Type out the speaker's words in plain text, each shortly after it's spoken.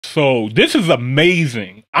So this is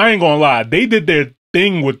amazing. I ain't gonna lie. They did their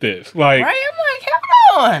thing with this. Like, right? I'm like,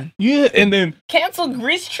 hold on. Yeah, and then cancel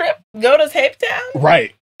Greece trip, go to Cape Town.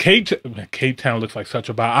 Right. Cape Town looks like such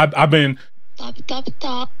a vibe. I've been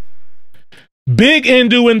Big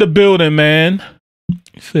Indu in the building, man.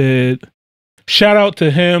 He said, shout out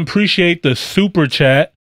to him. Appreciate the super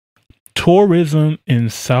chat. Tourism in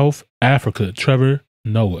South Africa. Trevor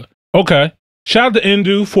Noah. Okay. Shout out to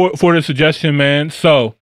Indu for the suggestion, man.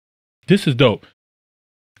 So this is dope.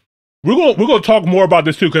 We're gonna talk more about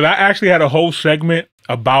this too, because I actually had a whole segment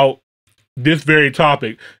about this very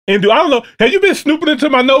topic. Indu, I don't know. Have you been snooping into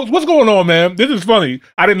my notes? What's going on, man? This is funny.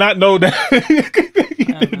 I did not know that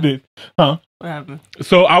you did this. Huh? What happened?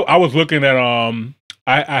 So I was looking at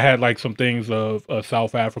I had like some things of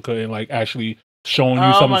South Africa and like actually showing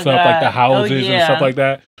you some stuff like the houses and stuff like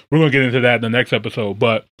that. We're gonna get into that in the next episode,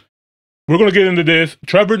 but we're gonna get into this.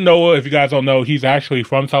 Trevor Noah, if you guys don't know, he's actually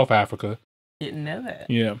from South Africa. Didn't know that.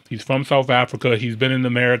 Yeah, he's from South Africa. He's been in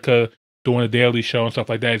America doing a daily show and stuff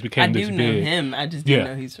like that. He's became this big. I do know him. I just didn't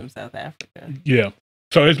know he's from South Africa. Yeah.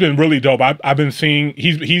 So it's been really dope. I've been seeing,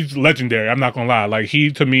 he's legendary. I'm not going to lie. Like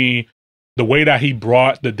to me, the way that he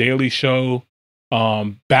brought the Daily Show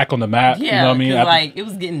back on the map, you know what I mean? Like it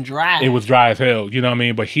was getting dry. It was dry as hell, you know what I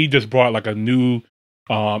mean? But he just brought like a new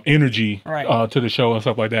energy to the show and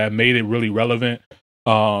stuff like that. Made it really relevant.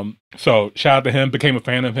 So shout out to him. Became a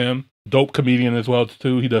fan of him. Dope comedian as well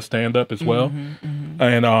too. He does stand up as well.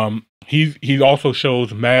 And he also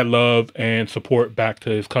shows mad love and support back to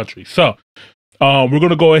his country. So we're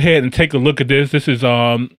gonna go ahead and take a look at this. This is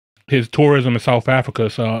his tourism in South Africa.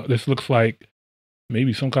 So this looks like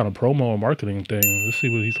maybe some kind of promo or marketing thing. Let's see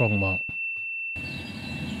what he's talking about.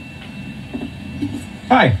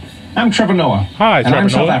 Hi, I'm Trevor Noah. Hi, Trevor I'm Noah.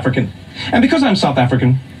 South African. And because I'm South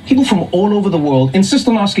African, people from all over the world insist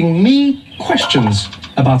on asking me questions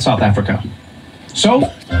about South Africa. So,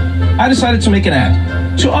 I decided to make an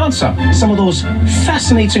ad to answer some of those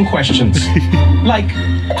fascinating questions. Like,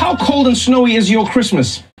 how cold and snowy is your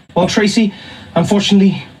Christmas? Well, Tracy,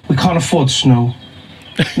 unfortunately, we can't afford snow.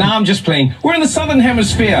 Nah, I'm just playing. We're in the Southern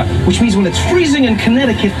Hemisphere, which means when it's freezing in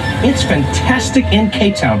Connecticut, it's fantastic in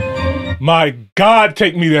Cape Town. My God,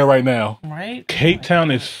 take me there right now. Right? Cape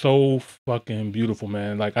Town is so fucking beautiful,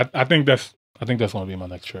 man. Like I think that's gonna be my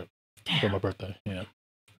next trip for my birthday. Yeah.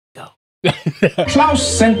 Go. Klaus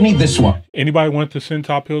sent me this one. Anybody want to send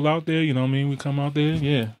Top Hill out there? You know what I mean? We come out there.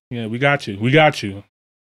 Yeah, we got you. We got you.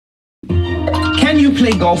 Can you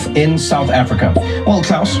play golf in South Africa? Well,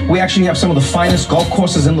 Klaus, we actually have some of the finest golf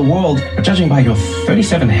courses in the world, judging by your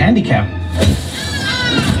 37 handicap.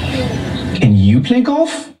 Can you play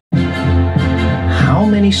golf? How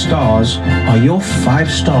many stars are your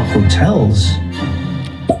 5-star hotels?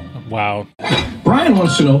 Wow. Brian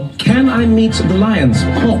wants to know, can I meet the lions?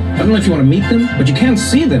 Oh, I don't know if you want to meet them, but you can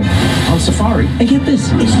see them on safari. And get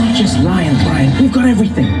this, it's not just lions, Brian. We've got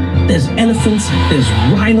everything. There's elephants, there's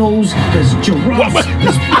rhinos, there's giraffes,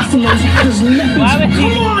 there's buffaloes, there's leopards.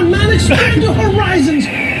 Come on, man, expand your horizons.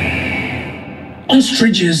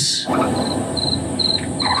 Ostriches.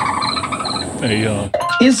 Hey,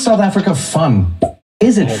 Is South Africa fun?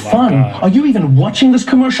 Is it fun? God. Are you even watching this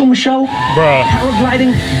commercial, Michelle? Bruh.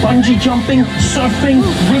 Paragliding, bungee jumping, surfing,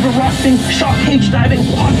 river rafting, shark cage diving,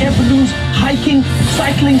 hot air balloons, hiking,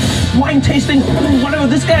 cycling, wine tasting, whatever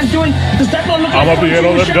this guy's doing. Does that not look like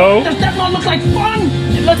fun? Let's go. Does that not look like fun?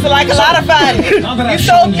 It looks like a lot of fun. Now that You I've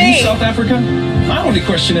told shown me. you South Africa, my only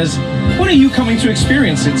question is, when are you coming to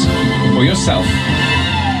experience it for yourself?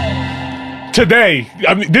 Today,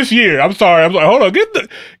 I mean this year. I'm sorry. I'm like, hold on. Give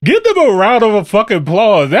them a round of a fucking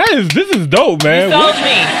applause. This is dope, man. You told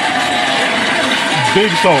me.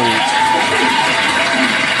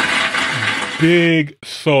 Big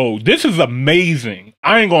soul. This is amazing.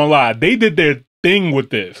 I ain't gonna lie. They did their thing with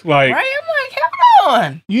this. Like, Right? I'm like, hold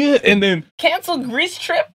on. yeah, and then Cancel Greece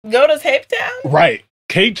trip, go to Cape Town. right.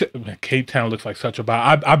 Cape Town looks like such a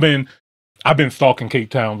vibe. I've been stalking Cape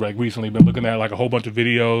Town like recently. Been looking at like a whole bunch of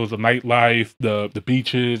videos, the nightlife, the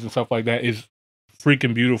beaches and stuff like that. It's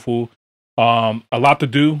freaking beautiful. A lot to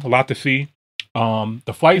do, a lot to see.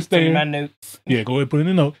 The flights there. My notes. Yeah, go ahead and put in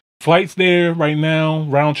the note. Flights there right now.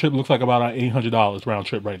 Round trip looks like about $800 round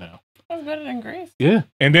trip right now. That's better than Greece. Yeah,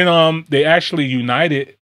 and then they actually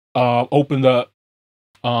United opened up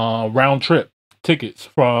round trip tickets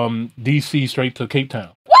from DC straight to Cape Town.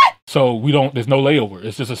 What? So there's no layover.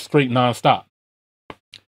 It's just a straight nonstop.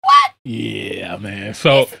 What? Yeah, man.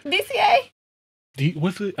 So DCA?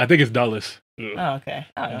 what's it? I think it's Dulles. Oh, okay.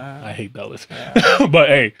 I hate Dulles. Yeah. But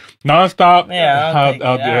hey, nonstop. Yeah,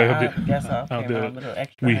 I guess I'll do it. a little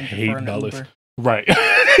extra. We hate Dulles. Uber. Right.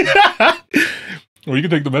 Or you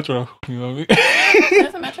can take the metro. You know what I mean?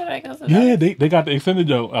 There's a metro that goes to Yeah, they got the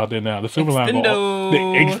extended out there now. The silver line.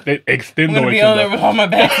 The extendo. I'm gonna be on there with all my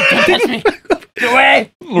bags. Don't touch me. Get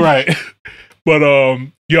away. Right. But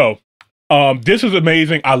this is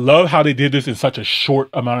amazing. I love how they did this in such a short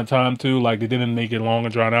amount of time too. Like they didn't make it long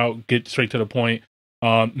and drawn out. Get straight to the point.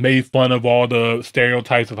 Made fun of all the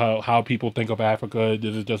stereotypes of how people think of Africa.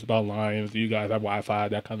 This is just about lions. You guys have Wi-Fi,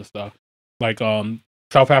 that kind of stuff. Like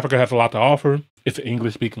South Africa has a lot to offer. It's an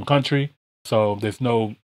English-speaking country, so there's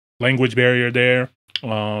no language barrier there.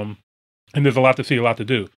 And there's a lot to see, a lot to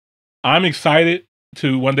do. I'm excited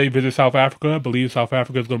to one day visit South Africa. I believe South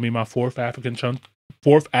Africa is going to be my fourth African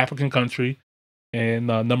country, and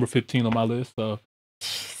number 15 on my list. So,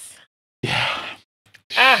 yeah.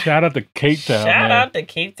 Shout out to Cape Town. Shout out to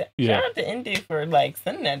Cape Town. Yeah. Shout out to Indy for like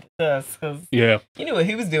sending that to us because yeah, you knew what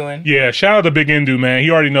he was doing. Yeah, shout out to Big Indu, man.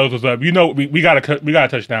 He already knows what's up. You know, we gotta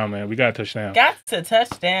touch down, man. We gotta touch down. Got to touch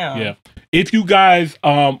down. Yeah. If you guys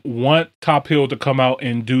want Top Hill to come out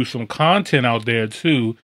and do some content out there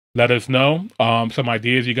too, let us know. Some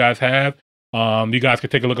ideas you guys have. You guys can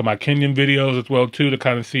take a look at my Kenyan videos as well too to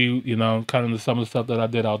kind of see, you know, kind of some of the stuff that I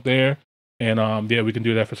did out there. And yeah, we can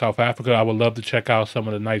do that for South Africa. I would love to check out some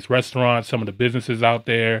of the nice restaurants, some of the businesses out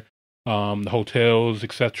there, the hotels,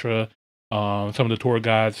 etc. Some of the tour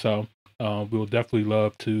guides. So we will definitely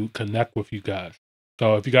love to connect with you guys.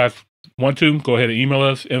 So if you guys want to, go ahead and email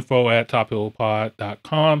us,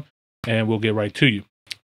 info@tophillpod.com, and we'll get right to you.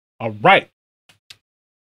 All right.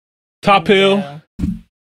 Top Hill,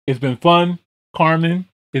 it's been fun. Carmen,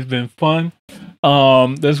 it's been fun.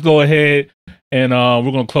 Let's go ahead and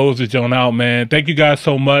we're going to close this joint out, man. Thank you guys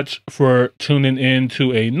so much for tuning in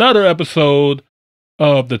to another episode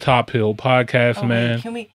of the Top Hill podcast, man.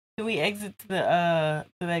 Wait, can we exit to the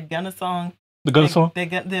to that Gunna song? The Gunna song?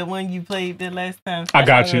 The one you played the last time. I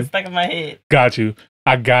got you. Stuck in my head. Got you.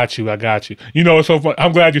 I got you. You know, it's so fun.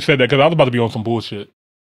 I'm glad you said that because I was about to be on some bullshit.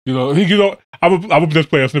 You know, I would just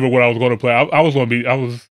play a snippet of what I was going to play.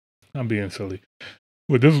 I'm being silly.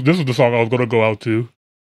 But this is the song I was going to go out to.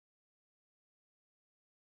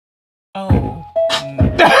 Oh.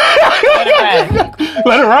 Let it ride?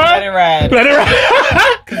 Let it ride. Let it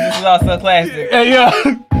ride. Because this is also classic. Hey, yeah.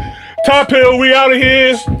 Top Hill, we out of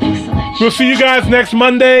here. We'll see you guys next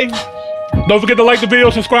Monday. Don't forget to like the video,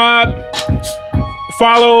 subscribe.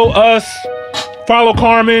 Follow us. Follow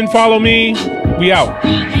Carmen. Follow me. We out.